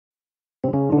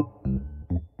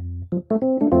What's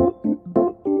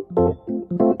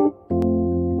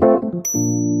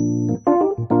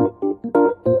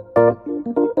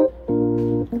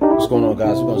going on,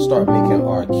 guys? We're gonna start making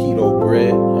our keto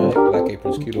bread, right? Black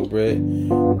Apron's keto bread.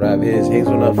 What I have here is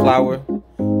hazelnut flour,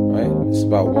 right? It's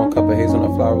about 1 cup of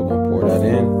hazelnut flour. We're gonna pour that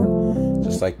in,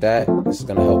 just like that. This is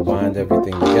gonna help bind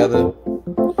everything together.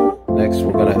 Next,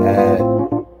 we're gonna add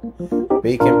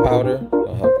baking powder.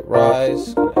 Gonna help it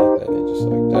rise. Gonna add that in just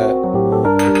like that.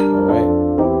 All right.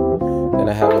 Then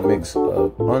I have a mix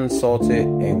of unsalted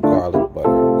and garlic butter.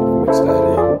 Gonna mix that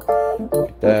in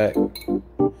like that.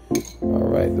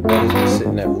 Alright, the butter's been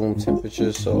sitting at room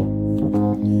temperature, so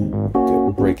you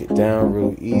can break it down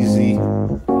real easy.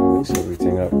 Mix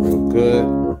everything up real good.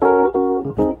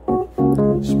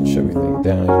 Smush everything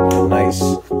down real nice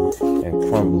and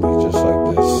crumbly, just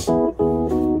like this.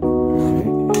 Alright,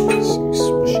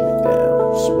 smushing it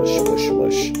down. Smush, smush,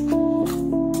 smush.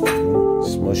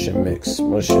 Smush and mix,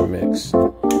 smush and mix.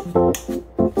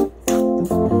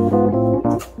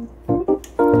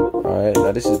 Alright,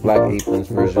 now this is Black Apron's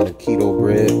version of keto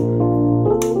bread.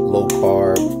 Low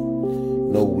carb,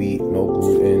 no wheat, no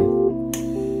gluten.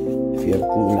 If you have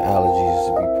gluten allergies, this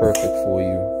will be perfect for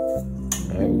you.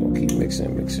 Alright, we're gonna keep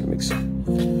mixing, mixing, mixing.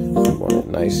 We want it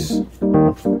nice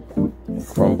and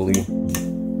crumbly.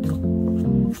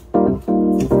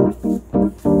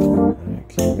 Alright,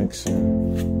 keep mixing,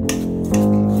 keep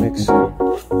mixing.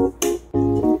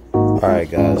 Alright,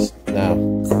 guys, now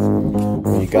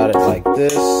when you got it like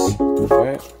this,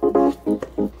 right,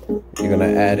 you're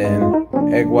gonna add in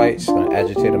egg whites. Gonna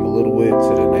agitate them a little bit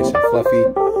so they're nice and fluffy.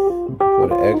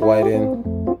 Put an egg white in.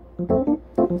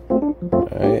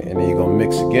 Alright, and then you're gonna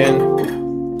mix again.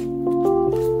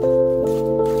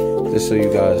 Just so you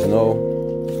guys know,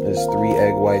 there's 3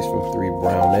 egg whites from 3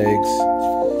 brown eggs.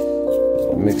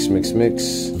 So mix, mix,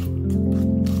 mix.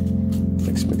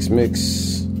 Mix, mix,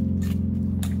 mix.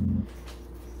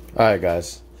 Alright,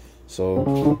 guys.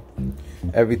 So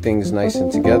everything's nice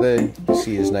and together. You can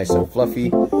see it's nice and fluffy.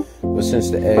 But since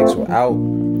the eggs were out a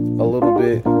little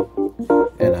bit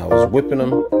and I was whipping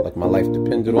them like my life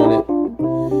depended on it,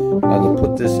 I'm gonna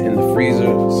put this in the freezer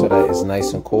so that it's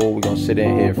nice and cold. We're gonna sit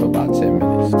in here for about 10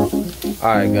 minutes.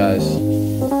 Alright, guys.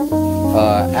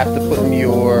 After putting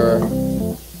your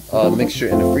mixture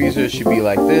in the freezer, it should be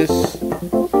like this.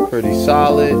 Pretty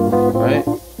solid, right?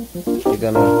 You're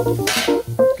gonna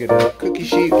get a cookie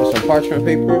sheet with some parchment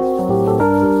paper.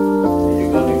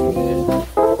 You're gonna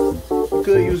you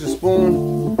could use a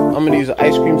spoon. I'm gonna use an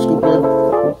ice cream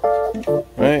scooper,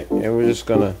 right? And we're just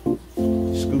gonna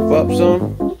scoop up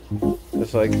some,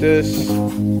 just like this.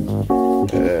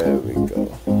 There we go,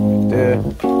 right there.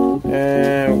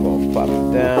 And we're gonna pop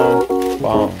it down.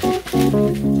 Boom.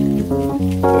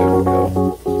 There we go.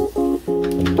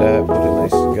 Like that. Put it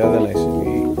nice together, nice and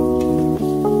neat.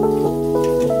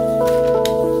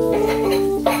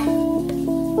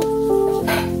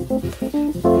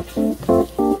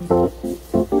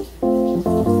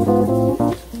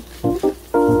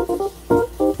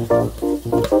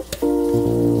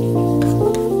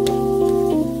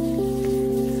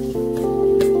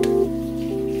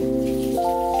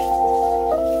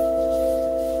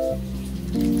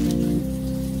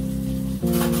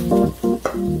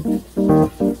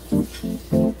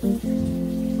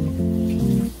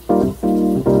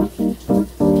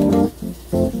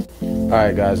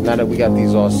 Alright, guys, now that we got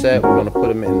these all set, we're going to put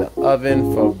them in the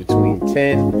oven for between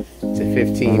 10 to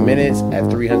 15 minutes at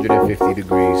 350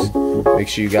 degrees. Make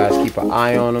sure you guys keep an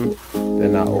eye on them. They're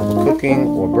not overcooking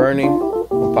or burning.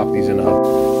 We'll pop these in the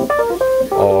oven.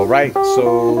 Alright,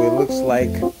 so it looks like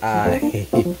I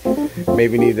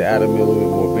maybe need to add a little bit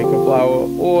more baking flour,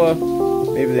 or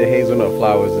maybe the hazelnut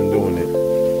flour isn't doing it.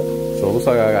 So it looks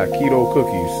like I got keto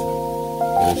cookies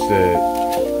instead.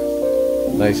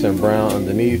 Nice and brown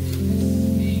underneath.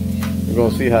 We're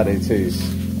gonna see how they taste,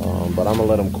 but I'm gonna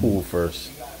let them cool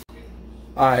first.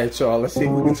 Alright, y'all, let's see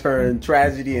if we can turn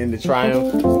tragedy into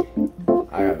triumph.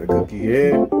 I got the cookie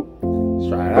here. Let's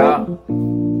try it out.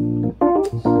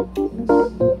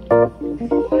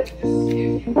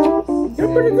 They're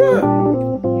pretty good.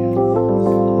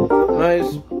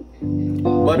 Nice,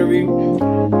 buttery.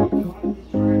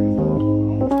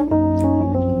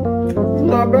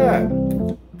 Not bad.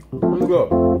 Let's go.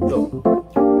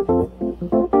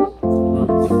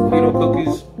 Keto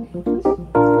cookies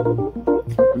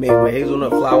made with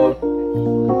hazelnut flour.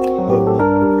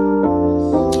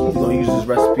 We're gonna use this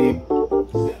recipe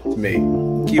to make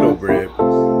keto bread.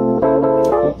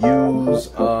 Use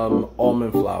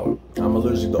almond flour. I'm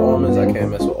allergic to almonds. I can't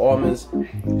mess with almonds, so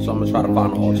I'm gonna try to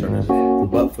find an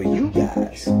alternative. But for you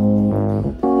guys,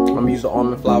 I'm gonna use the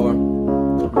almond flour.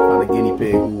 I'm gonna find a guinea pig.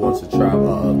 today who wants to try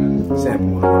sample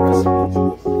one of the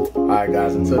recipes. Alright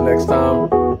guys, until next time,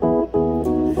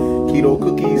 keto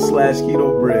cookies /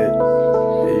 keto bread.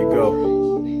 There you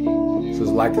go. So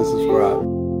just like and subscribe.